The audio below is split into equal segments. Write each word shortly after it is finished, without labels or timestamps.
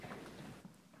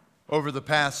Over the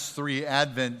past 3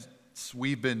 Advents,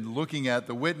 we've been looking at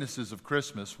the witnesses of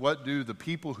Christmas. What do the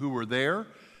people who were there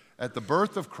at the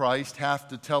birth of Christ have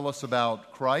to tell us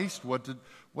about Christ? What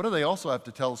do they also have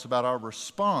to tell us about our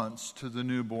response to the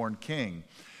newborn King?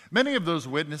 Many of those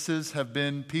witnesses have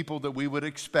been people that we would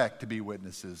expect to be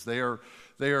witnesses. They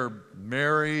are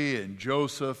Mary and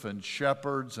Joseph and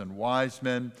shepherds and wise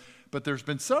men. But there's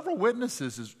been several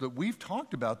witnesses that we've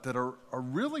talked about that are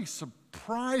really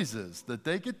surprises that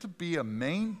they get to be a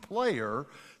main player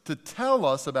to tell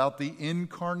us about the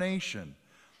incarnation.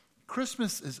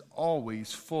 Christmas is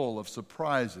always full of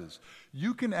surprises.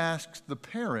 You can ask the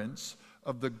parents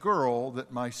of the girl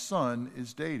that my son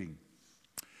is dating.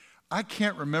 I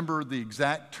can't remember the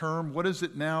exact term. What is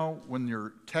it now when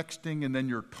you're texting and then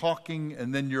you're talking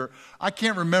and then I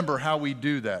can't remember how we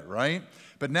do that, right?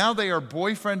 But now they are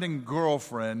boyfriend and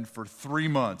girlfriend for 3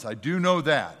 months. I do know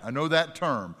that. I know that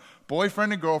term.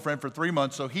 Boyfriend and girlfriend for 3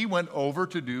 months. So he went over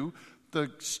to do the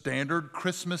standard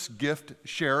Christmas gift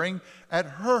sharing at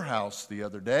her house the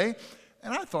other day.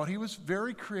 And I thought he was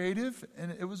very creative,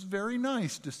 and it was very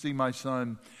nice to see my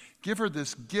son give her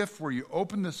this gift where you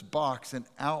open this box and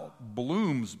out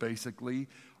blooms, basically,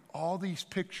 all these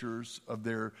pictures of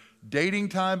their dating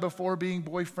time before being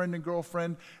boyfriend and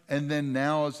girlfriend, and then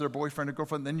now as their boyfriend and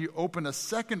girlfriend. Then you open a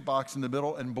second box in the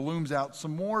middle and blooms out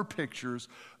some more pictures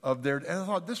of their... And I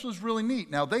thought this was really neat.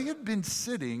 Now, they had been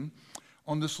sitting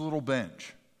on this little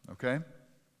bench, okay,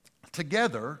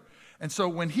 together. And so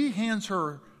when he hands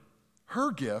her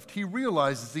gift, he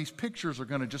realizes these pictures are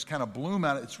going to just kind of bloom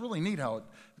out. It's really neat how it's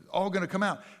all going to come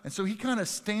out. And so he kind of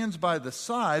stands by the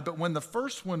side, but when the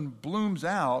first one blooms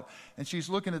out and she's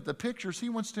looking at the pictures, he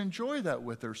wants to enjoy that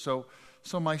with her. So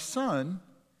my son...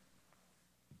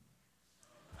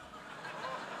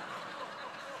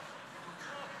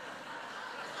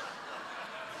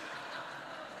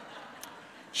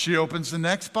 She opens the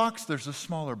next box, there's a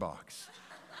smaller box.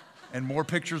 And more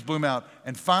pictures bloom out.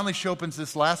 And finally she opens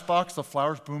this last box, the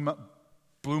flowers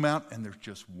bloom out, and there's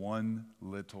just one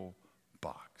little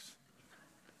box.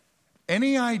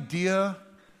 Any idea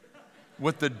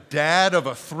what the dad of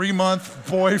a 3-month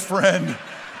boyfriend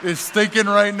is thinking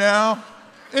right now?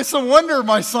 It's a wonder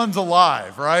my son's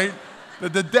alive, right?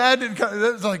 That the dad didn't come.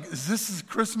 It's like, this is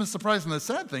Christmas surprise. And the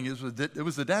sad thing is, it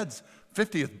was the dad's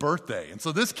 50th birthday. And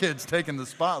so this kid's taking the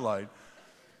spotlight.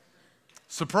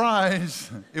 Surprise,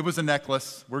 it was a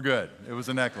necklace. We're good. It was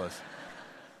a necklace.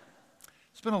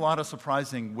 There's been a lot of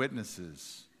surprising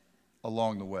witnesses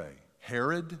along the way.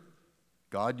 Herod,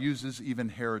 God uses even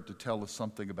Herod to tell us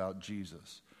something about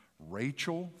Jesus.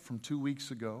 Rachel from 2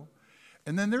 weeks ago.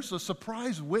 And then there's a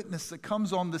surprise witness that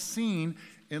comes on the scene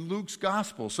in Luke's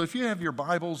gospel. So if you have your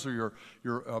Bibles or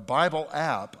your Bible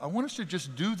app, I want us to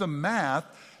just do the math,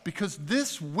 because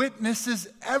this witness is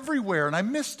everywhere, and I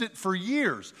missed it for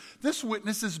years. This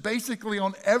witness is basically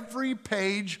on every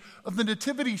page of the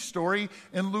nativity story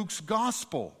in Luke's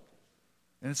gospel.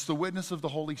 And it's the witness of the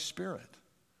Holy Spirit.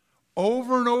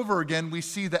 Over and over again, we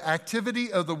see the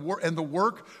activity of the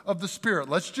work of the Spirit.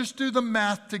 Let's just do the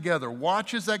math together.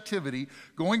 Watch his activity.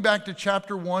 Going back to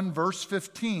chapter 1, verse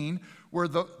 15, where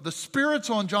the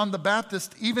Spirit's on John the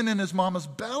Baptist, even in his mama's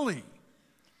belly.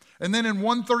 And then in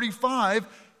 135,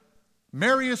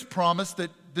 Mary is promised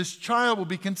that this child will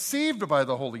be conceived by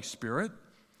the Holy Spirit.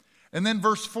 And then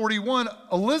verse 41,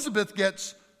 Elizabeth she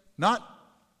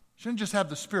doesn't just have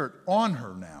the Spirit on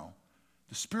her now.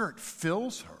 The Spirit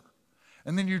fills her.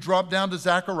 And then you drop down to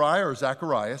Zechariah or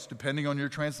Zacharias, depending on your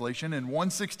translation. In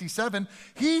 167,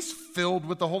 he's filled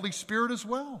with the Holy Spirit as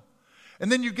well.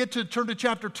 And then you turn to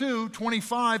chapter 2,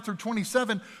 25 through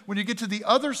 27, when you get to the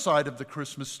other side of the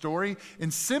Christmas story. In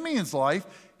Simeon's life,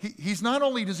 he's not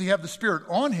only does he have the Spirit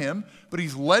on him, but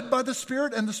he's led by the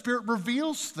Spirit, and the Spirit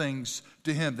reveals things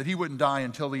to him that he wouldn't die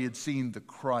until he had seen the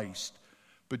Christ.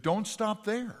 But don't stop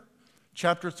there.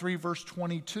 Chapter 3, verse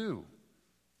 22.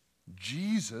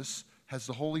 Jesus has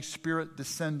the Holy Spirit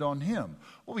descend on him.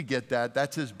 Well, we get that.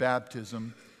 That's his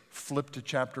baptism. Flip to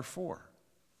chapter 4.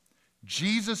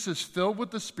 Jesus is filled with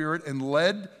the Spirit and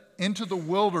led into the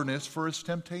wilderness for his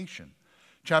temptation.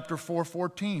 Chapter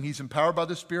 4:14, he's empowered by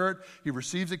the Spirit. He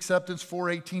receives acceptance.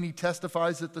 4:18, he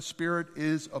testifies that the Spirit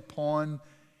is upon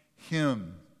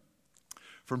him.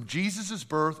 From Jesus'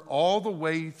 birth all the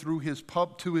way through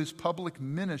to his public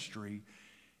ministry,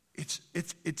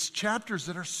 it's chapters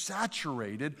that are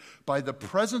saturated by the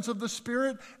presence of the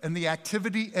Spirit and the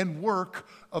activity and work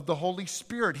of the Holy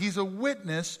Spirit. He's a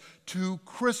witness to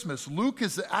Christmas. Luke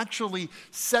has actually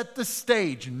set the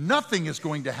stage. Nothing is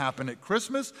going to happen at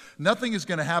Christmas. Nothing is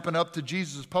going to happen up to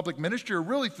Jesus' public ministry, or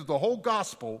really through the whole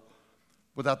gospel,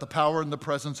 without the power and the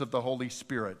presence of the Holy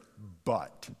Spirit.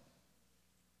 But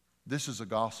This is a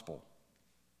gospel.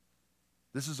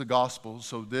 This is a gospel,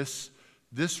 so this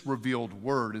revealed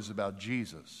word is about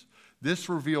Jesus. This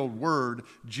revealed word,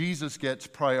 Jesus gets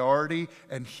priority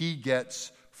and he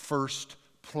gets first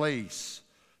place.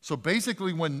 So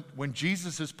basically when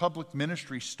Jesus' public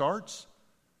ministry starts,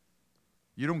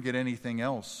 you don't get anything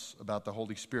else about the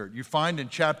Holy Spirit. You find in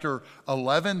chapter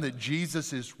 11 that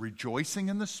Jesus is rejoicing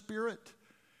in the Spirit.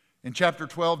 In chapter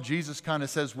 12, Jesus kind of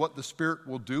says what the Spirit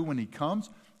will do when he comes.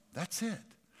 That's it.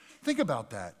 Think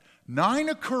about that. 9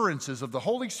 occurrences of the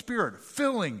Holy Spirit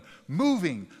filling,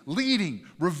 moving, leading,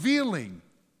 revealing.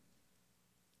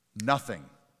 Nothing.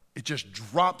 It just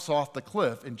drops off the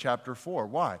cliff in chapter 4.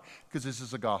 Why? Because this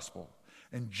is a gospel.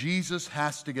 And Jesus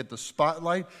has to get the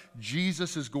spotlight.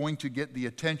 Jesus is going to get the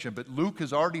attention. But Luke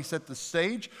has already set the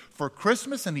stage for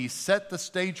Christmas, and he's set the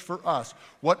stage for us.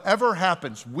 Whatever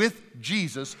happens with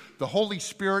Jesus, the Holy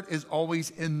Spirit is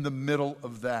always in the middle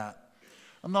of that.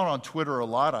 I'm not on Twitter a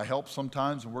lot. I help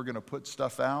sometimes, and we're going to put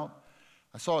stuff out.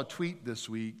 I saw a tweet this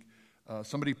week.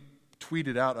 Somebody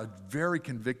tweeted out a very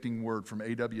convicting word from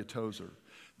A.W. Tozer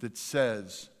that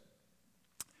says,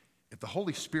 if the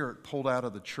Holy Spirit pulled out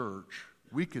of the church,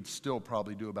 we could still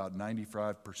probably do about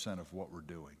 95% of what we're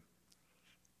doing.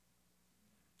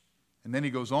 And then he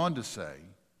goes on to say,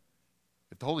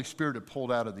 if the Holy Spirit had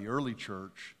pulled out of the early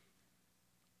church,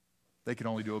 they could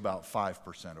only do about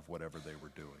 5% of whatever they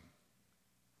were doing.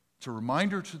 It's a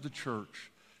reminder to the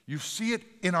church. You see it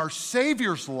in our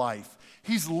Savior's life.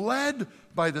 He's led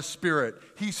by the Spirit.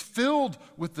 He's filled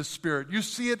with the Spirit. You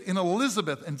see it in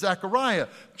Elizabeth and Zechariah.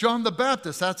 John the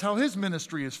Baptist, that's how his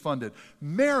ministry is funded.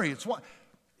 Mary,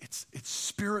 it's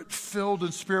Spirit-filled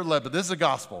and Spirit-led. But this is a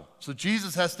gospel. So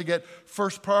Jesus has to get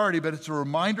first priority, but it's a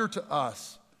reminder to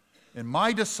us in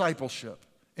my discipleship,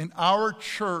 in our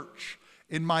church,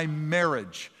 in my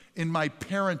marriage, in my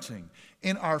parenting,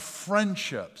 in our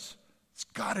friendships. It's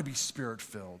got to be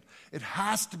Spirit-filled. It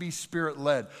has to be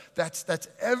Spirit-led. That's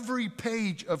every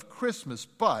page of Christmas.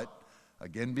 But,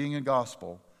 again, being a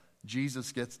gospel,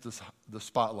 Jesus gets the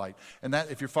spotlight. And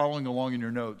that, if you're following along in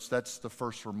your notes, that's the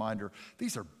first reminder.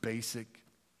 These are basic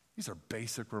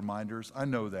reminders. I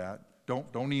know that.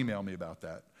 Don't email me about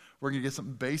that. We're going to get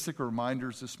some basic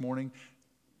reminders this morning.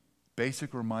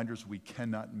 Basic reminders we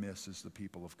cannot miss as the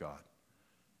people of God.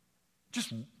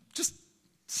 Just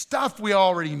stuff we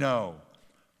already know.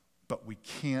 But we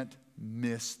can't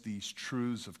miss these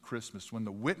truths of Christmas. When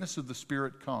the witness of the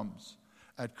Spirit comes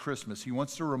at Christmas, he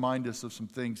wants to remind us of some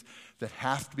things that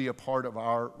have to be a part of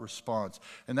our response.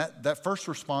 And that first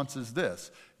response is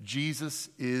this: Jesus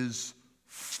is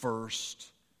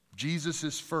first. Jesus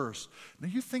is first. Now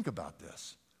you think about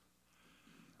this.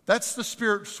 That's the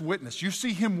Spirit's witness. You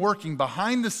see him working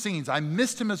behind the scenes. I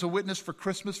missed him as a witness for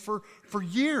Christmas for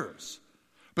years.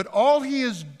 But all he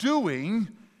is doing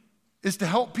is to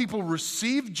help people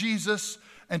receive Jesus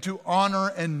and to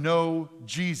honor and know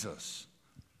Jesus.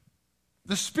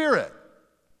 The Spirit.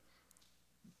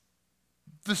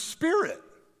 The Spirit.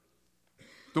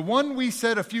 The one we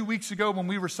said a few weeks ago when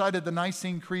we recited the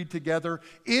Nicene Creed together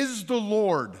is the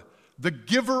Lord, the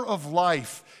giver of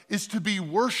life, is to be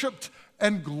worshiped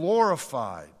and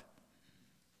glorified.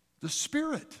 The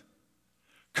Spirit.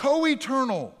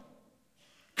 Co-eternal,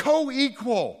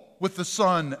 co-equal with the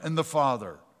Son and the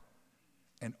Father.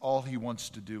 And all he wants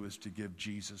to do is to give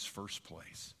Jesus first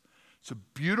place. It's a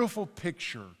beautiful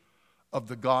picture of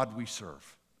the God we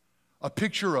serve. A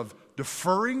picture of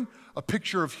deferring, a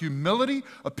picture of humility,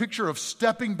 a picture of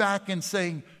stepping back and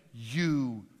saying,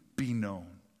 you be known.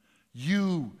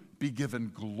 You be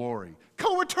given glory.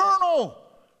 Co-eternal,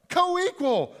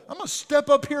 co-equal. I'm going to step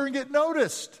up here and get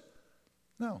noticed.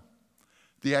 No.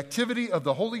 The activity of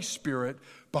the Holy Spirit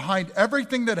behind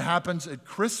everything that happens at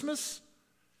Christmas,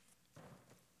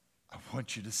 I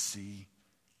want you to see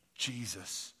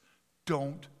Jesus.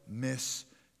 Don't miss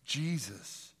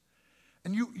Jesus.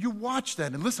 And you watch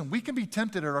that, and listen, we can be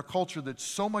tempted in our culture that's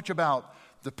so much about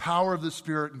the power of the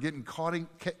Spirit and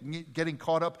getting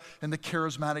caught up in the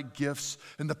charismatic gifts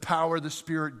and the power the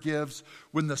Spirit gives.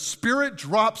 When the Spirit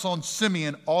drops on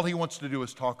Simeon, all he wants to do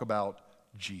is talk about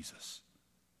Jesus.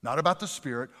 Not about the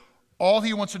Spirit. All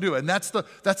he wants to do, and that's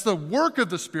the work of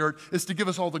the Spirit, is to give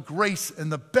us all the grace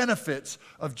and the benefits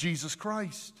of Jesus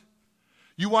Christ.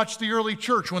 You watch the early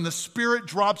church. When the Spirit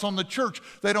drops on the church,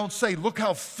 they don't say, look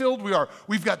how filled we are.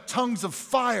 We've got tongues of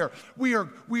fire. We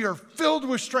are filled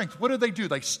with strength. What do?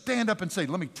 They stand up and say,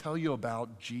 let me tell you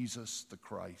about Jesus the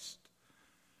Christ.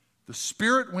 The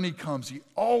Spirit, when he comes, he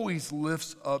always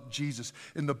lifts up Jesus.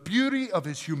 In the beauty of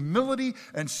his humility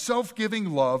and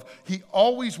self-giving love, he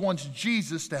always wants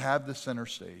Jesus to have the center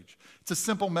stage. It's a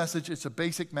simple message. It's a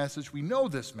basic message. We know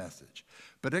this message.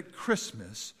 But at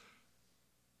Christmas,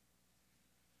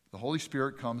 the Holy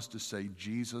Spirit comes to say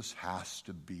Jesus has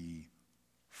to be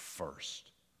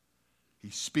first. He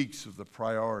speaks of the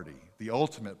priority, the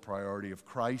ultimate priority of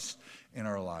Christ in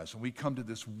our lives. When we come to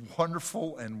this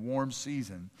wonderful and warm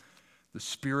season, the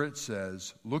Spirit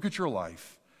says, look at your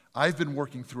life. I've been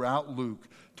working throughout Luke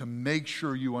to make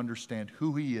sure you understand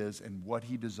who he is and what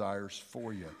he desires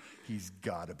for you. He's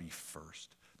got to be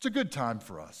first. It's a good time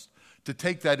for us to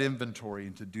take that inventory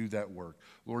and to do that work.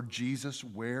 Lord Jesus,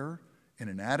 where in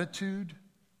an attitude,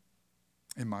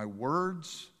 in my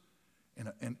words,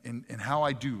 in how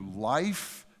I do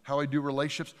life, how I do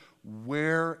relationships,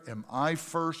 where am I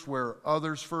first, where are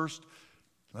others first?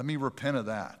 Let me repent of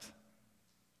that.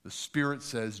 The Spirit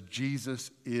says Jesus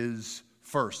is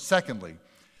first. Secondly,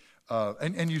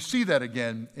 and you see that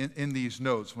again in these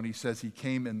notes when he says he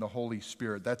came in the Holy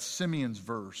Spirit. That's Simeon's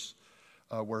verse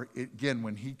where, again,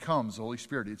 when he comes, the Holy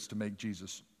Spirit, it's to make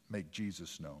Jesus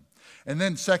known. And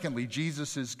then secondly,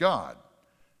 Jesus is God.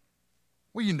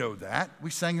 Well, you know that. We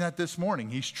sang that this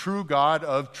morning. He's true God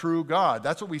of true God.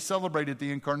 That's what we celebrate at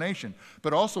the Incarnation.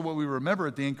 But also what we remember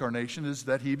at the Incarnation is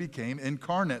that he became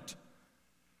incarnate.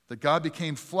 That God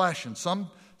became flesh, and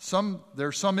there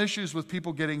are some issues with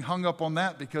people getting hung up on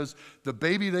that because the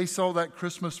baby they saw that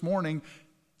Christmas morning,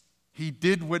 he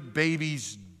did what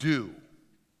babies do.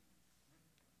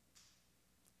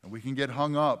 And we can get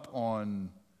hung up on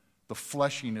the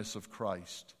fleshiness of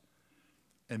Christ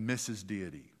and miss his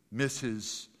deity, miss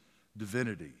his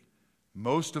divinity.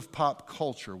 Most of pop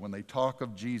culture, when they talk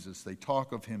of Jesus, they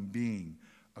talk of him being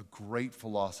a great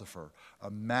philosopher,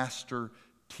 a master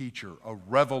teacher, a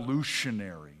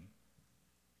revolutionary,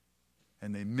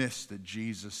 and they miss that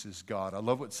Jesus is God. I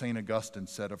love what St. Augustine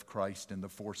said of Christ in the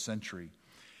 4th century.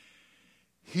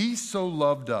 He so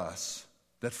loved us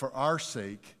that for our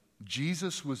sake,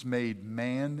 Jesus was made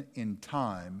man in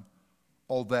time,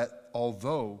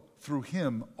 although through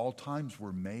him all times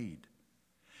were made.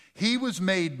 He was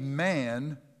made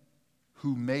man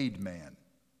who made man.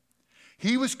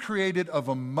 He was created of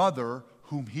a mother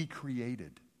whom he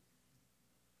created.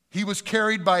 He was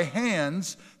carried by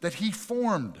hands that he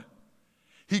formed.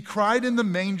 He cried in the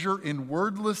manger in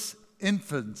wordless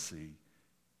infancy.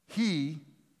 He,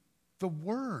 the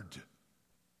Word.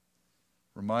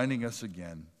 Reminding us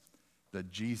again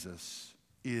that Jesus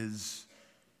is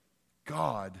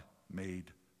God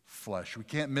made flesh. We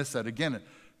can't miss that. Again,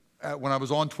 when I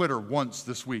was on Twitter once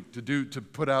this week to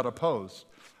put out a post,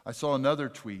 I saw another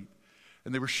tweet.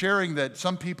 And they were sharing that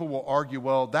some people will argue,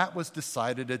 well, that was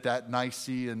decided at that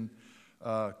Nicene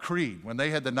Creed. When they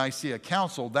had the Nicaea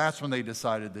Council, that's when they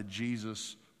decided that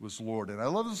Jesus was Lord. And I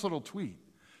love this little tweet.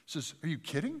 It says, are you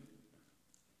kidding?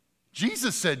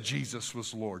 Jesus said Jesus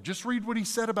was Lord. Just read what he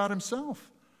said about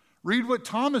himself. Read what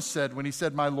Thomas said when he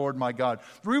said, my Lord, my God.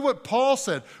 Read what Paul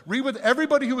said. Read what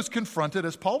everybody who was confronted,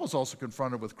 as Paul was also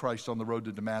confronted with Christ on the road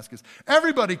to Damascus.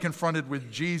 Everybody confronted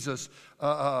with Jesus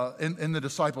in the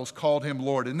disciples called him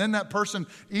Lord. And then that person,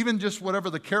 even just whatever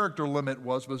the character limit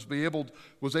was able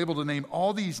to name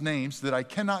all these names that I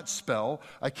cannot spell,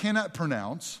 I cannot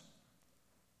pronounce,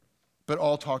 but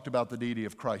all talked about the deity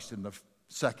of Christ in the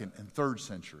 2nd and 3rd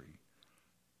century.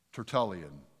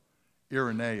 Tertullian,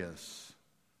 Irenaeus.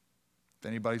 If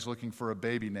anybody's looking for a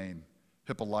baby name,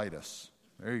 Hippolytus.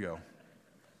 There you go.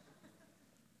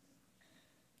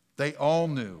 They all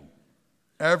knew.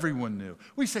 Everyone knew.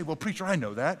 We say, well, preacher, I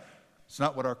know that. It's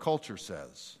not what our culture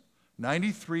says.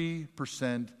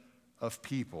 93% of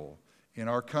people in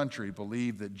our country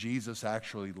believe that Jesus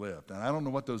actually lived. And I don't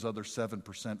know what those other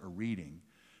 7% are reading,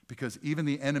 because even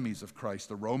the enemies of Christ,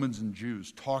 the Romans and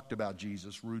Jews, talked about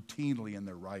Jesus routinely in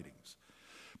their writings.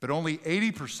 But only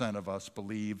 80% of us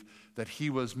believe that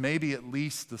he was maybe at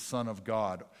least the Son of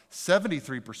God.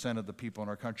 73% of the people in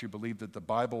our country believe that the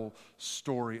Bible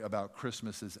story about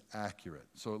Christmas is accurate.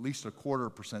 So at least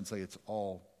 25% say it's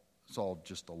all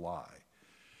just a lie.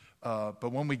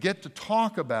 But when we get to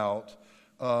talk about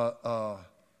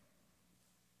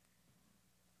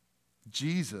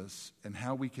Jesus and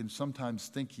how we can sometimes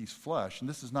think he's flesh, and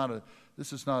this is not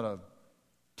a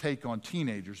take on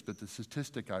teenagers, but the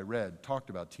statistic I read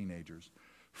talked about teenagers.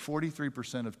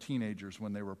 43% of teenagers,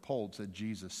 when they were polled, said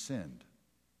Jesus sinned.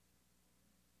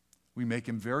 We make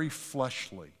him very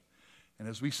fleshly. And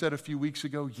as we said a few weeks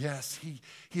ago, yes, he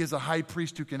is a high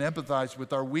priest who can empathize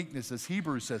with our weakness, as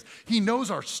Hebrews says. He knows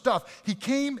our stuff. He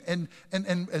came and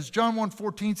as John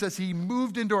 1:14 says, he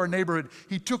moved into our neighborhood.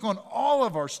 He took on all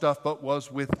of our stuff, but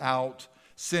was without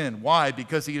sin. Why?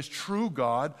 Because he is true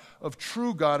God of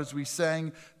true God, as we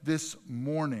sang this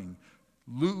morning.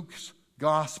 Luke's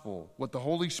gospel, what the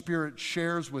Holy Spirit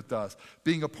shares with us,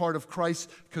 being a part of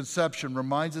Christ's conception,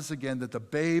 reminds us again that the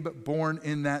babe born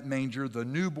in that manger, the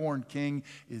newborn king,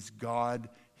 is God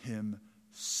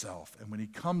himself. And when he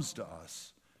comes to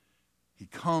us, he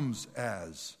comes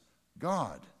as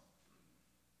God.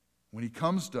 When he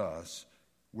comes to us,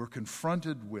 we're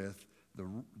confronted with the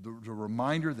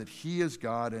reminder that he is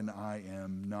God and I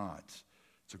am not.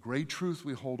 It's a great truth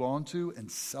we hold on to and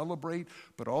celebrate,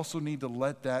 but also need to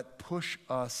let that push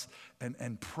us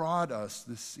and prod us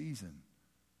this season.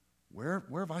 Where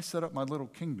have I set up my little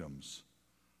kingdoms?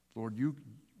 Lord,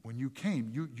 when you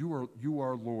came, you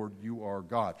are Lord, you are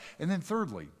God. And then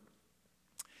thirdly,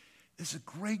 it's a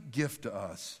great gift to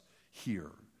us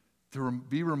here to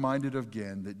be reminded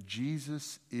again that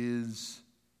Jesus is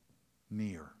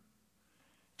near.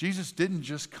 Jesus didn't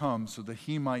just come so that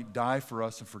he might die for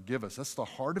us and forgive us. That's the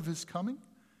heart of his coming.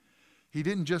 He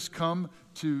didn't just come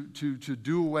to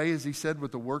do away, as he said,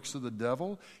 with the works of the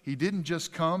devil. He didn't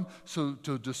just come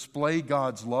to display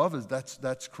God's love.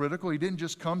 That's critical. He didn't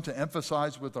just come to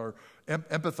empathize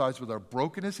with our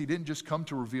brokenness. He didn't just come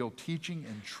to reveal teaching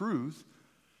and truth.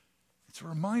 It's a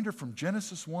reminder from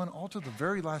Genesis 1 all to the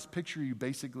very last picture you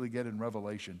basically get in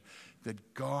Revelation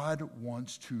that God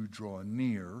wants to draw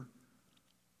near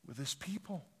with his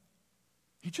people.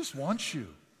 He just wants you.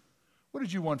 What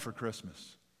did you want for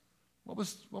Christmas? What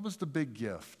was the big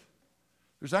gift?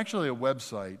 There's actually a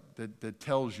website that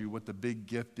tells you what the big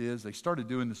gift is. They started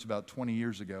doing this about 20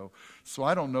 years ago. So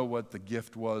I don't know what the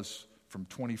gift was from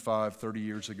 25, 30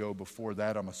 years ago before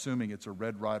that. I'm assuming it's a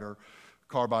Red Ryder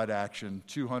carbide action,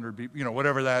 200,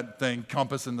 whatever that thing,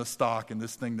 compass in the stock and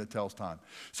this thing that tells time.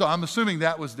 So I'm assuming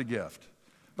that was the gift.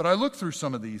 But I looked through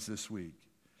some of these this week.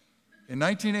 In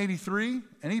 1983,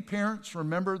 any parents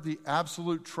remember the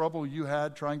absolute trouble you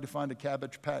had trying to find a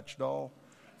Cabbage Patch doll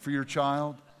for your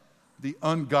child? The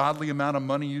ungodly amount of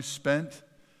money you spent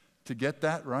to get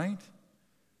that, right?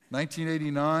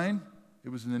 1989, it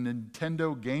was the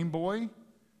Nintendo Game Boy.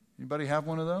 Anybody have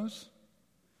one of those?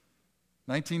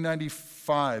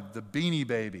 1995, the Beanie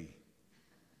Baby.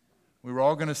 We were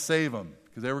all going to save them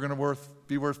because they were going to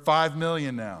be worth $5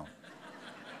 million now.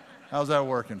 How's that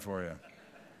working for you?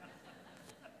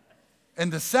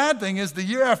 And the sad thing is, the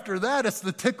year after that, it's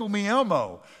the Tickle Me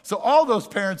Elmo. So all those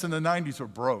parents in the 90s were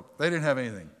broke. They didn't have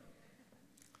anything.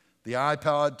 The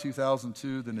iPod,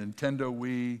 2002, the Nintendo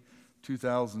Wii,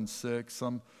 2006.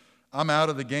 I'm out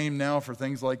of the game now for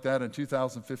things like that. In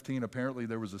 2015, apparently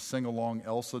there was a sing-along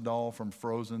Elsa doll from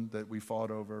Frozen that we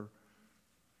fought over.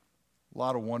 A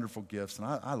lot of wonderful gifts, and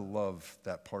I love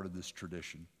that part of this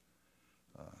tradition.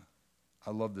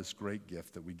 I love this great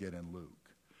gift that we get in Luke.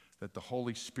 That the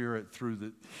Holy Spirit,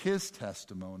 through his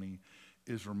testimony,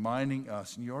 is reminding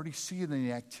us, and you already see it in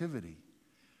the activity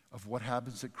of what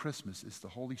happens at Christmas, is the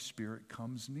Holy Spirit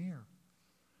comes near.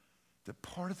 That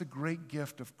part of the great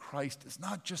gift of Christ is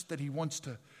not just that he wants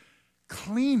to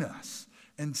clean us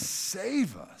and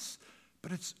save us,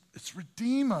 but it's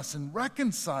redeem us and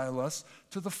reconcile us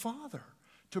to the Father,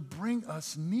 to bring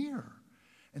us near.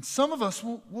 And some of us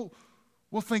will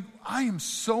think, I am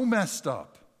so messed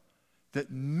up that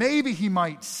maybe he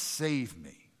might save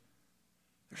me.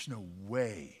 There's no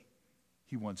way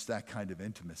he wants that kind of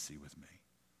intimacy with me.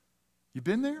 You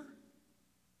been there?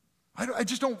 I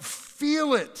just don't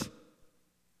feel it.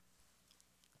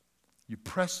 You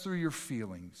press through your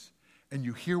feelings and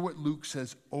you hear what Luke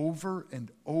says over and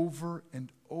over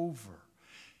and over.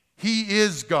 He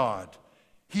is God.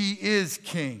 He is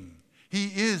King. He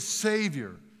is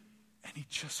Savior. And he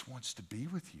just wants to be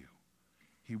with you.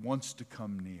 He wants to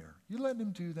come near. You let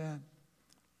him do that?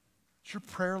 Does your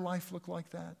prayer life look like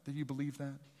that? Do you believe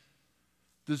that?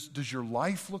 Does your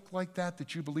life look like that?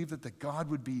 That you believe that God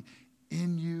would be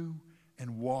in you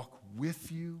and walk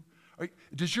with you?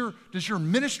 Does your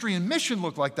ministry and mission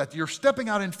look like that? You're stepping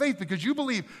out in faith because you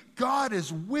believe God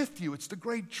is with you. It's the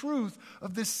great truth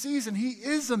of this season. He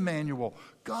is Emmanuel,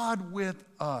 God with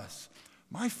us.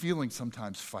 My feelings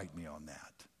sometimes fight me on that.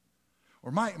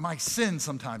 Or my sin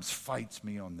sometimes fights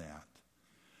me on that.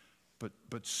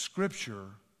 But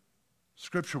Scripture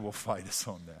will fight us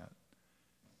on that.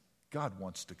 God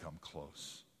wants to come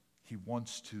close. He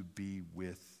wants to be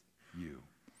with you.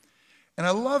 And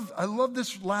I love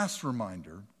this last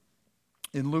reminder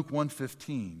in Luke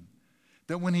 1:15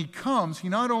 that when he comes, he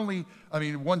not only,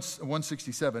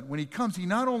 167, when he comes, he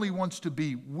not only wants to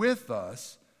be with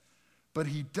us, but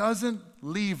he doesn't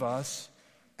leave us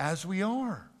as we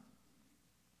are.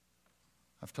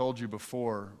 I've told you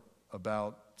before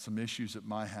about some issues at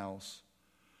my house,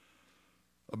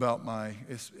 about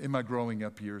in my growing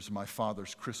up years, my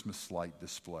father's Christmas light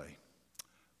display.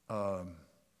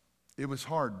 It was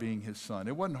hard being his son.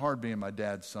 It wasn't hard being my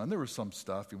dad's son. There was some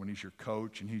stuff, when he's your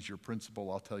coach and he's your principal.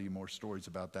 I'll tell you more stories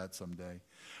about that someday.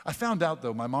 I found out,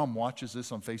 though, my mom watches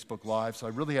this on Facebook Live, so I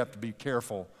really have to be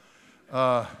careful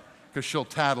because she'll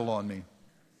tattle on me.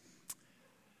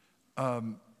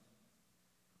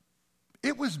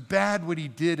 It was bad what he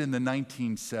did in the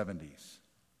 1970s.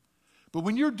 But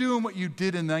when you're doing what you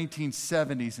did in the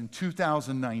 1970s in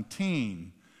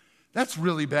 2019, that's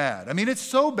really bad. It's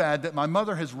so bad that my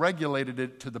mother has regulated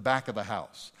it to the back of the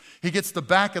house. He gets the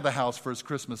back of the house for his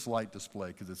Christmas light display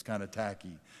because it's kind of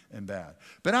tacky and bad.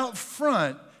 But out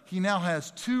front, he now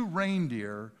has 2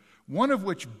 reindeer, one of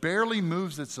which barely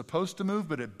moves. It's supposed to move,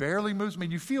 but it barely moves.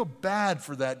 You feel bad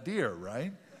for that deer,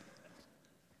 right?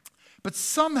 But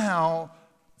somehow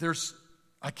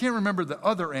I can't remember the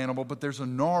other animal, but there's a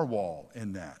narwhal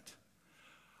in that.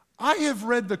 I have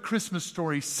read the Christmas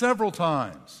story several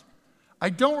times. I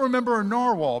don't remember a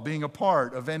narwhal being a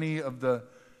part of any of the...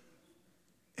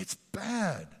 It's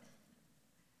bad.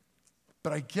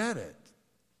 But I get it.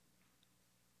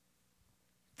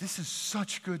 This is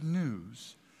such good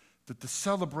news that the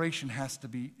celebration has to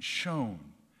be shown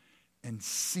and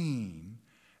seen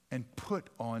and put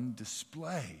on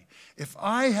display. If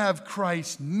I have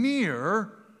Christ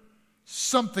near,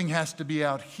 something has to be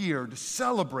out here to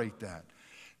celebrate that.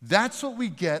 That's what we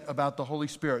get about the Holy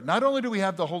Spirit. Not only do we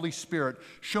have the Holy Spirit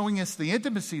showing us the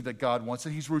intimacy that God wants, that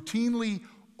he's routinely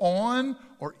on,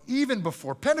 or even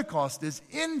before Pentecost is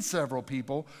in several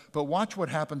people, but watch what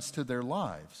happens to their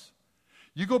lives.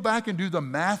 You go back and do the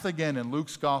math again in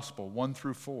Luke's Gospel, 1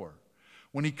 through 4.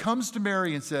 When he comes to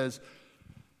Mary and says,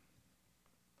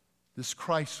 this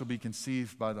Christ will be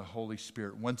conceived by the Holy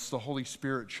Spirit. Once the Holy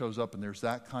Spirit shows up and there's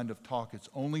that kind of talk, it's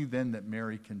only then that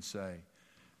Mary can say,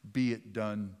 be it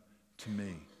done to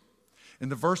me. In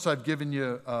the verse I've given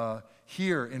you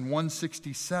here in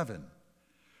 167,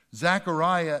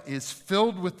 Zechariah is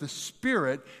filled with the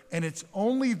Spirit, and it's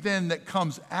only then that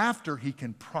comes after he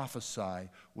can prophesy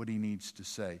what he needs to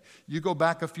say. You go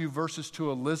back a few verses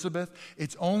to Elizabeth.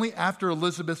 It's only after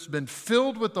Elizabeth's been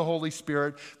filled with the Holy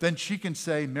Spirit, then she can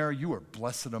say, Mary, you are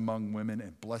blessed among women,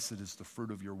 and blessed is the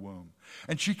fruit of your womb.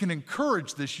 And she can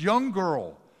encourage this young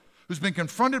girl who's been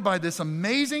confronted by this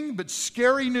amazing but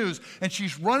scary news, and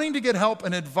she's running to get help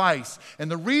and advice. And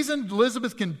the reason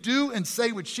Elizabeth can do and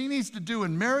say what she needs to do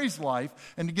in Mary's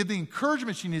life and to give the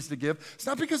encouragement she needs to give, it's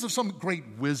not because of some great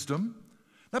wisdom,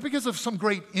 not because of some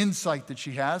great insight that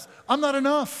she has. I'm not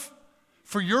enough.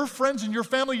 For your friends and your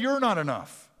family, you're not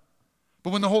enough.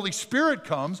 But when the Holy Spirit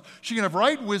comes, she can have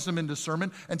right wisdom and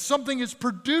discernment, and something is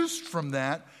produced from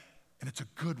that, and it's a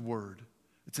good word.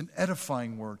 It's an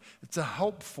edifying word. It's a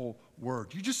helpful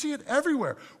word. You just see it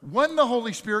everywhere. When the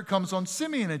Holy Spirit comes on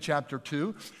Simeon in chapter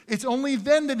 2, it's only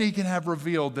then that he can have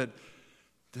revealed that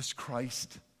this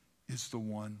Christ is the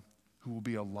one who will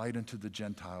be a light unto the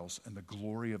Gentiles and the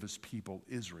glory of his people,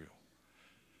 Israel.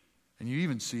 And you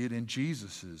even see it in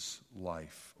Jesus'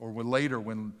 life. Or later,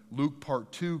 when Luke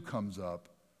part 2 comes up,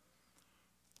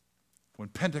 when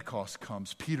Pentecost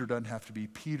comes, Peter doesn't have to be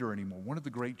Peter anymore. One of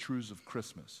the great truths of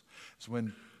Christmas is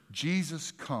when Jesus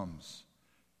comes,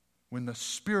 when the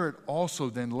Spirit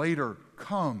also then later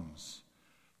comes,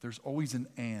 there's always an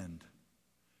and.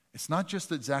 It's not just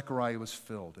that Zechariah was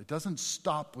filled. It doesn't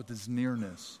stop with his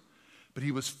nearness. But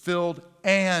he was filled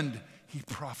and he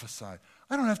prophesied.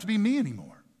 I don't have to be me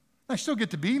anymore. I still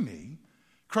get to be me.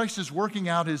 Christ is working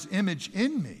out his image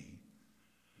in me.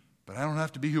 But I don't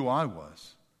have to be who I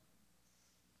was.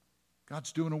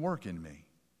 God's doing a work in me.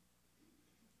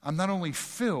 I'm not only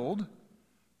filled,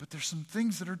 but there's some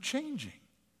things that are changing.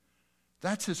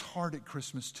 That's his heart at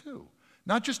Christmas too.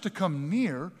 Not just to come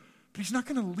near, but he's not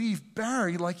going to leave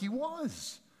Barry like he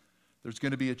was. There's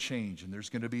going to be a change, and there's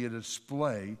going to be a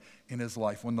display in his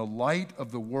life. When the light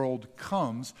of the world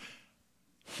comes,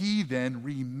 he then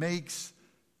remakes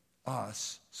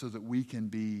us so that we can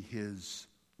be his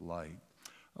light.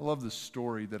 I love the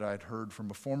story that I'd heard from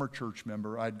a former church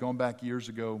member. I'd gone back years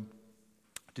ago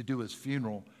to do his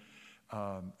funeral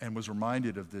and was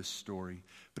reminded of this story.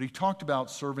 But he talked about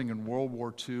serving in World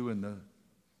War II in the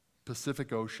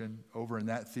Pacific Ocean, over in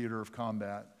that theater of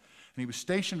combat. And he was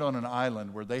stationed on an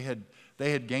island where they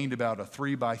had gained about a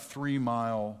 3 by 3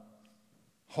 mile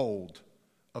hold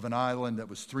of an island that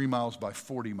was 3 miles by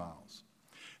 40 miles.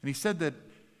 And he said that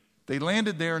they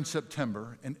landed there in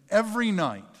September, and every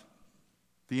night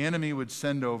the enemy would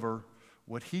send over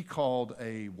what he called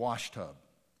a wash tub.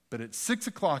 But at 6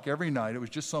 o'clock every night, it was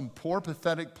just some poor,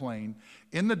 pathetic plane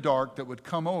in the dark that would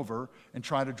come over and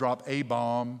try to drop a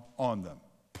bomb on them.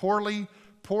 Poorly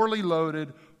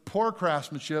loaded, poor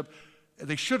craftsmanship.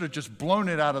 They should have just blown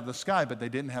it out of the sky, but they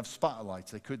didn't have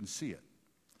spotlights. They couldn't see it.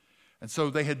 And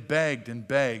so they had begged and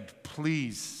begged,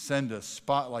 please send us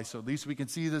spotlights so at least we can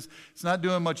see this. It's not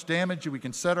doing much damage. We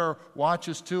can set our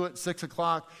watches to it. 6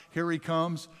 o'clock, here he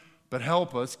comes. But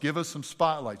help us, give us some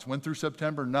spotlights. Went through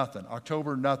September, nothing.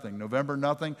 October, nothing. November,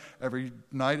 nothing. Every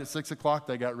night at 6 o'clock,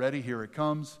 they got ready. Here it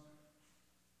comes.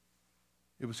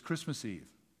 It was Christmas Eve,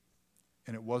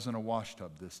 and it wasn't a wash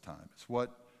tub this time. It's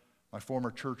what my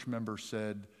former church member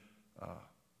said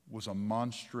was a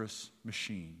monstrous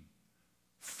machine,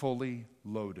 fully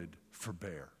loaded for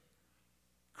bear.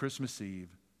 Christmas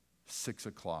Eve, 6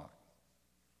 o'clock.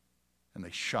 And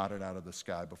they shot it out of the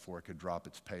sky before it could drop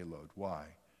its payload. Why?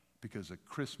 Because at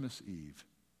Christmas Eve,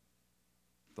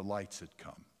 the lights had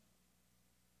come.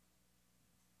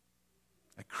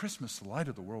 At Christmas, the light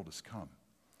of the world has come.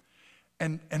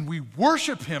 And we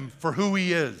worship him for who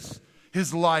he is,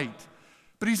 his light.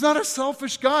 But he's not a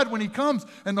selfish God when he comes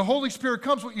and the Holy Spirit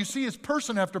comes. What you see is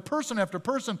person after person after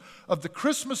person of the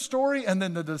Christmas story, and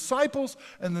then the disciples,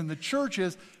 and then the church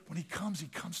is, when he comes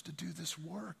to do this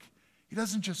work. He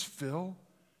doesn't just fill.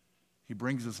 He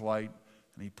brings his light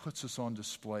and he puts us on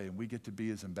display, and we get to be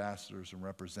his ambassadors and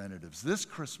representatives. This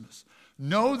Christmas,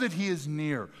 know that he is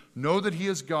near. Know that he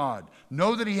is God.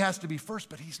 Know that he has to be first,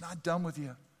 but he's not done with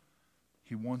you.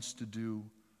 He wants to do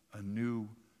a new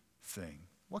thing.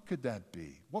 What could that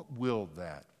be? What will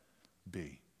that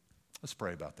be? Let's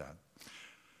pray about that.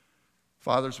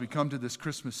 Father, as we come to this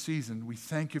Christmas season, we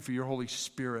thank you for your Holy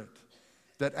Spirit,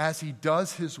 that as he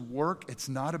does his work, it's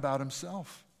not about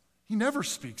himself. He never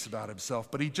speaks about himself,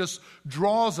 but he just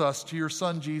draws us to your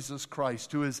Son, Jesus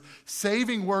Christ, to his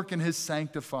saving work and his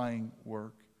sanctifying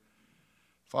work.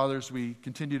 Father, as we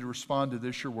continue to respond to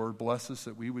this, your word, bless us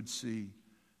that we would see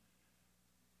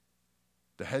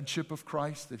the headship of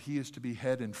Christ, that he is to be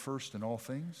head and first in all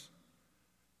things.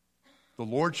 The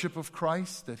lordship of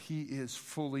Christ, that he is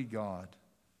fully God.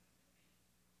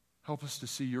 Help us to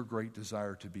see your great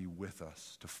desire to be with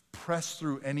us, to press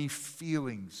through any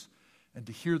feelings and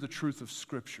to hear the truth of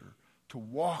Scripture, to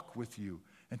walk with you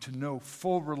and to know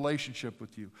full relationship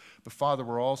with you. But Father,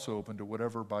 we're also open to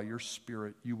whatever by your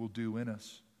Spirit you will do in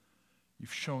us.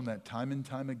 You've shown that time and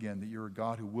time again that you're a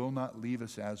God who will not leave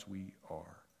us as we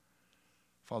are.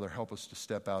 Father, help us to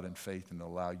step out in faith and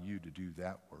allow you to do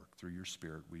that work through your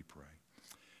Spirit, we pray.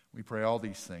 We pray all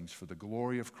these things for the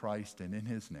glory of Christ and in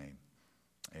his name.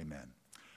 Amen.